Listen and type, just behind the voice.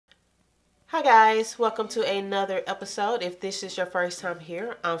Hi guys, welcome to another episode. If this is your first time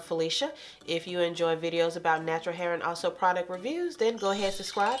here, I'm Felicia. If you enjoy videos about natural hair and also product reviews, then go ahead,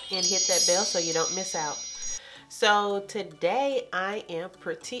 subscribe, and hit that bell so you don't miss out. So today I am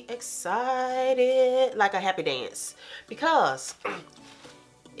pretty excited, like a happy dance, because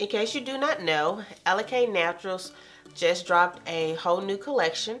in case you do not know, Alikay Naturals just dropped a whole new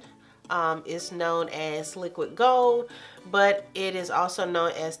collection. It's known as Liquid Gold, but it is also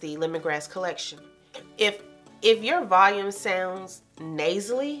known as the Lemongrass collection. If your volume sounds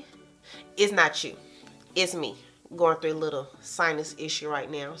nasally, it's not you. It's me going through a little sinus issue right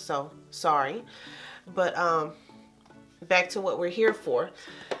now, so sorry. But back to what we're here for.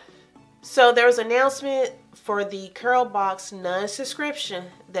 So there was an announcement for the Curlbox non-subscription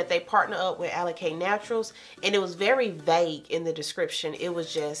that they partner up with Alikay Naturals, and it was very vague in the description. It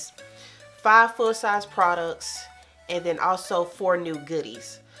was just 5 full-size products and then also 4 new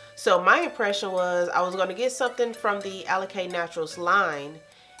goodies. So my impression was I was going to get something from the Alikay Naturals line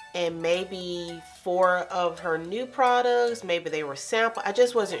and maybe 4 of her new products. Maybe they were sample. I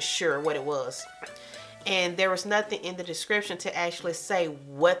just wasn't sure what it was. And there was nothing in the description to actually say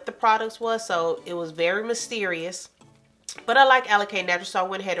what the products was, so it was very mysterious. But I like Alikay Naturals, so I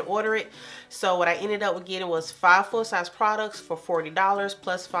went ahead and ordered it. So what I ended up with getting was 5 full-size products for $40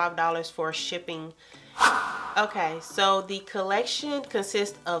 plus $5 for shipping. Okay, so the collection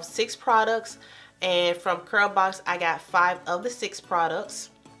consists of 6 products, and from Curlbox I got 5 of the 6 products.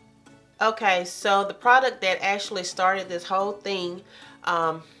 Okay, so the product that actually started this whole thing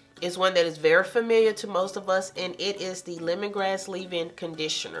is one that is very familiar to most of us, and it is the Lemongrass leave-in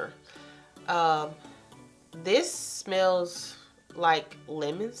conditioner. This smells like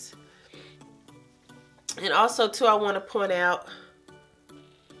lemons. And also too, I want to point out,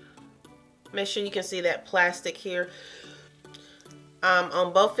 make sure you can see that plastic here.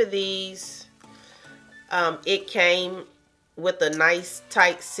 On both of these, it came with a nice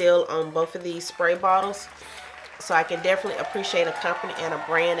tight seal on both of these spray bottles. So I can definitely appreciate a company and a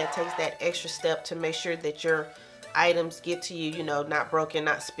brand that takes that extra step to make sure that your items get to you, you know, not broken,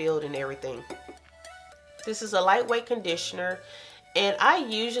 not spilled and everything. This is a lightweight conditioner, and I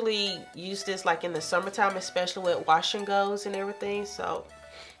usually use this like in the summertime, especially with wash and goes and everything. So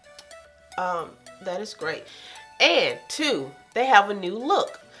that is great. And 2, they have a new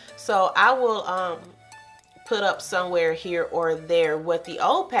look. So I will put up somewhere here or there what the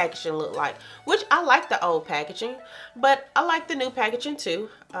old packaging looked like, which I like the old packaging, but I like the new packaging too.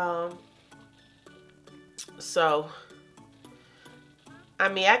 So I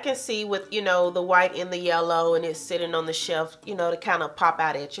mean, I can see with, you know, the white and the yellow and it's sitting on the shelf, you know, to kind of pop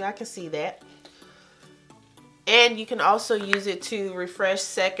out at you. I can see that. And you can also use it to refresh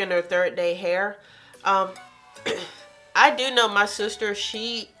second or third day hair. I do know my sister,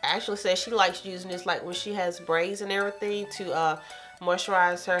 she actually says she likes using this like when she has braids and everything to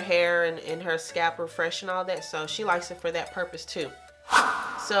moisturize her hair and her scalp, refresh and all that. So she likes it for that purpose too.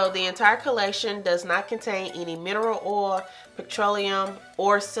 So the entire collection does not contain any mineral oil, petroleum,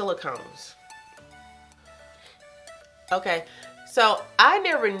 or silicones. Okay, so I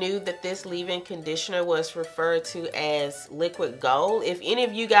never knew that this leave-in conditioner was referred to as Liquid Gold. If any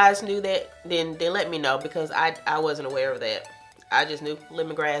of you guys knew that, then let me know, because I wasn't aware of that. I just knew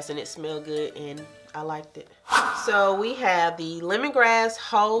lemongrass and it smelled good and I liked it. So we have the Lemongrass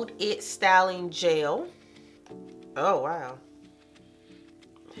Hold It Styling Gel. Oh, wow.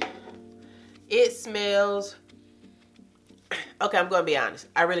 It smells, okay, I'm going to be honest.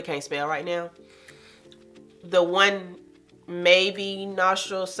 I really can't smell right now. The one maybe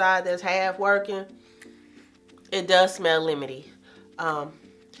nostril side that's half working, it does smell lemony.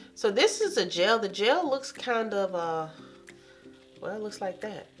 So this is a gel. The gel looks kind of, well, it looks like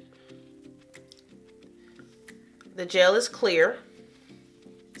that. The gel is clear.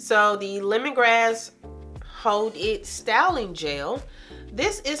 So the Lemongrass Hold It Styling Gel.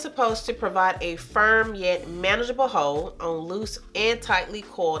 This is supposed to provide a firm yet manageable hold on loose and tightly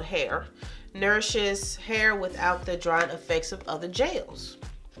coiled hair. Nourishes hair without the drying effects of other gels.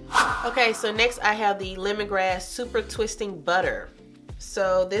 Okay, so next I have the Lemongrass Super Twisting Butter.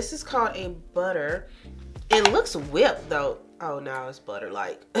 So this is called a butter. It looks whipped though. Oh no, it's butter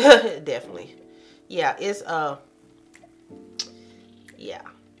like. Definitely. Yeah, it's yeah.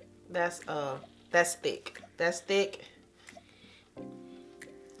 That's thick. That's thick.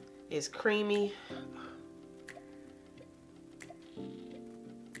 It's creamy.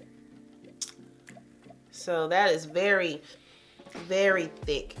 So that is very, very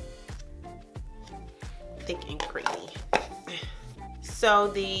thick. Thick and creamy. So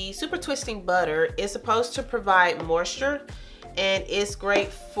the Super Twisting Butter is supposed to provide moisture and it's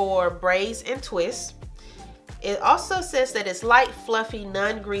great for braids and twists. It also says that it's light, fluffy,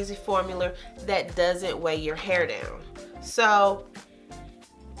 non-greasy formula that doesn't weigh your hair down. So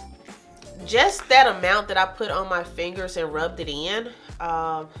just that amount that I put on my fingers and rubbed it in,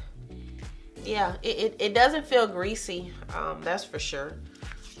 yeah, it doesn't feel greasy, that's for sure.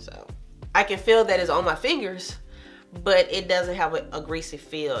 So I can feel that it's on my fingers, but it doesn't have a greasy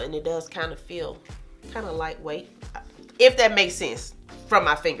feel, and it does kind of feel kind of lightweight, if that makes sense, from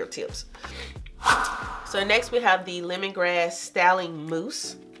my fingertips. So next we have the Lemongrass Styling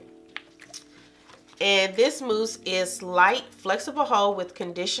Mousse. And this mousse is light, flexible hold with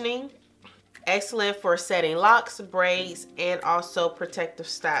conditioning. Excellent for setting locks, braids, and also protective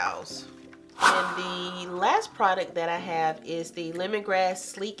styles. And the last product that I have is the Lemongrass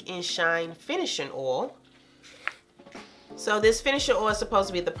Sleek and Shine Finishing Oil. So this finishing oil is supposed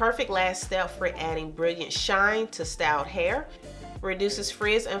to be the perfect last step for adding brilliant shine to styled hair. Reduces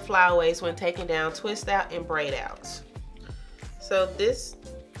frizz and flyaways when taken down, twist out, and braid outs. So this,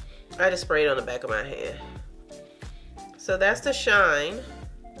 I just sprayed on the back of my hand. So that's the shine.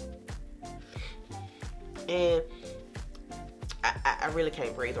 And I really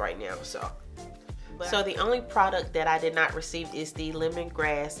can't breathe right now, so. So the only product that I did not receive is the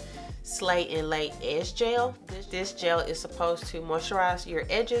Lemongrass Slay and Lay Edge Gel. This gel is supposed to moisturize your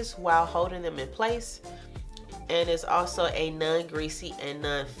edges while holding them in place. And it's also a non-greasy and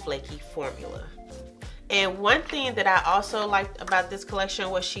non-flaky formula. And one thing that I also liked about this collection,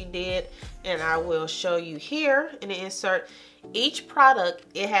 what she did, and I will show you here in the insert, each product,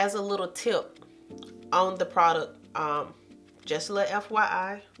 it has a little tip on the product, just a little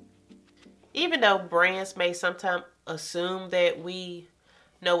FYI. Even though brands may sometimes assume that we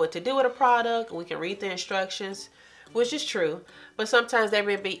know what to do with a product, we can read the instructions, which is true, but sometimes there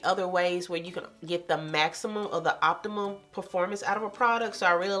may be other ways where you can get the maximum or the optimum performance out of a product. So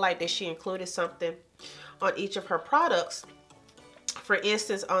I really like that she included something on each of her products. For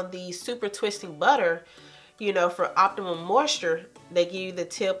instance, on the Super Twisting Butter, you know, for optimum moisture, they give you the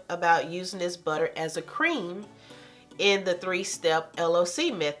tip about using this butter as a cream in the 3-step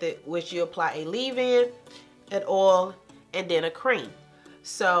LOC method, which you apply a leave-in, an oil, and then a cream.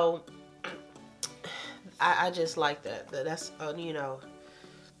 So I just like that. That's, you know,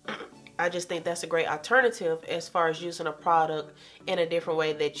 I just think that's a great alternative as far as using a product in a different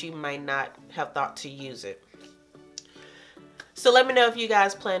way that you might not have thought to use it. So let me know if you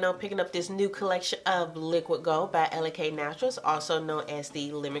guys plan on picking up this new collection of Liquid Gold by Alikay Naturals, also known as the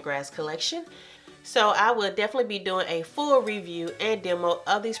Lemongrass collection. So I will definitely be doing a full review and demo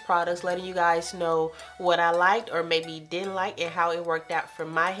of these products, letting you guys know what I liked or maybe didn't like and how it worked out for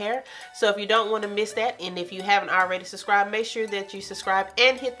my hair. So if you don't want to miss that, and if you haven't already subscribed, make sure that you subscribe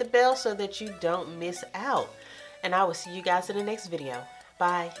and hit the bell so that you don't miss out. And I will see you guys in the next video.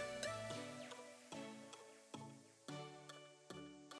 Bye.